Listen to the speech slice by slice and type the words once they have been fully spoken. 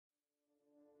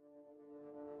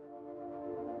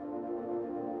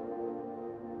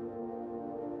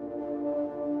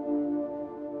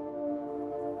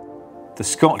The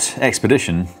Scott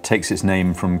Expedition takes its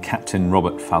name from Captain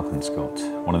Robert Falcon Scott,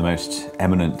 one of the most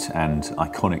eminent and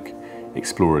iconic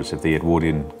explorers of the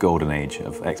Edwardian golden age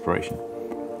of exploration.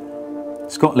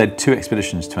 Scott led 2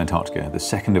 expeditions to Antarctica, the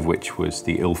second of which was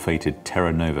the ill-fated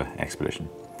Terra Nova Expedition.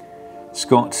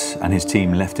 Scott and his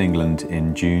team left England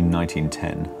in June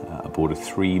 1910 aboard a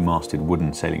 3-masted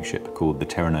wooden sailing ship called the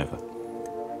Terra Nova.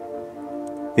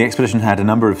 The expedition had a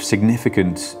number of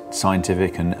significant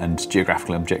scientific and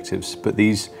geographical objectives, but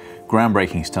these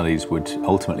groundbreaking studies would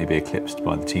ultimately be eclipsed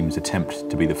by the team's attempt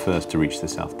to be the first to reach the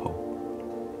South Pole.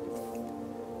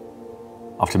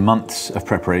 After months of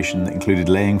preparation that included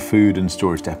laying food and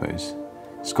storage depots,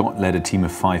 Scott led a team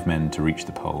of 5 men to reach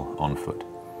the pole on foot.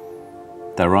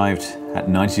 They arrived at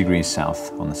 90 degrees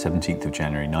south on the 17th of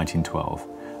January 1912,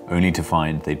 only to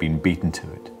find they'd been beaten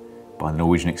to it by the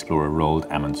Norwegian explorer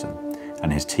Roald Amundsen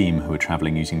and his team, who were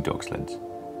travelling using dog sleds.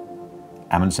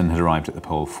 Amundsen had arrived at the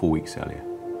pole 4 weeks earlier.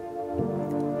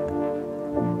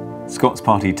 Scott's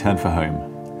party turned for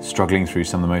home, struggling through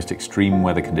some of the most extreme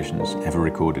weather conditions ever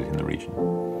recorded in the region.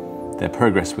 Their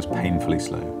progress was painfully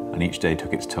slow, and each day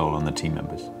took its toll on the team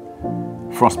members.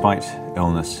 Frostbite,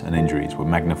 illness and injuries were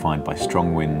magnified by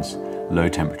strong winds, low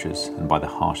temperatures and by the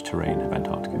harsh terrain of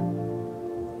Antarctica.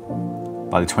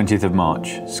 By the 20th of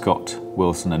March, Scott,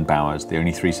 Wilson and Bowers, the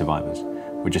only 3 survivors,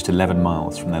 were just 11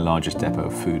 miles from their largest depot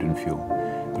of food and fuel,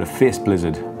 but a fierce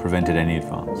blizzard prevented any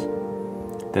advance.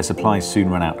 Their supplies soon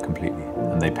ran out completely,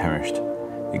 and they perished,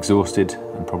 exhausted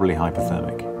and probably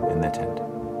hypothermic, in their tent.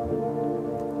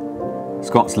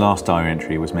 Scott's last diary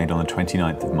entry was made on the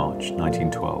 29th of March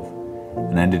 1912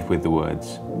 and ended with the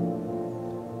words,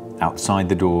 "Outside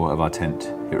the door of our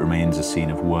tent it remains a scene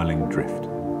of whirling drift.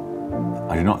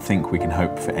 I do not think we can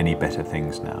hope for any better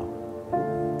things now.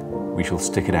 We shall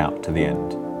stick it out to the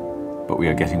end, but we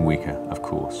are getting weaker, of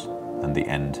course, and the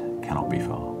end cannot be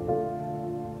far."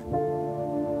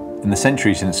 In the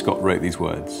century since Scott wrote these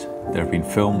words, there have been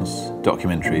films,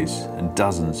 documentaries, and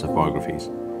dozens of biographies,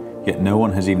 yet no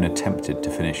one has even attempted to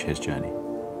finish his journey.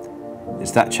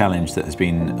 It's that challenge that has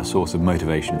been a source of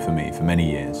motivation for me for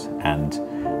many years, and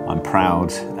I'm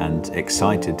proud and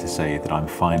excited to say that I'm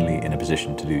finally in a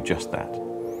position to do just that.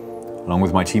 Along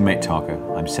with my teammate Taka,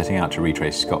 I'm setting out to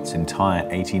retrace Scott's entire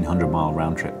 1,800-mile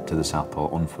round trip to the South Pole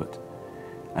on foot,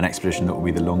 an expedition that will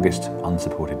be the longest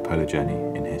unsupported polar journey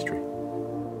in history.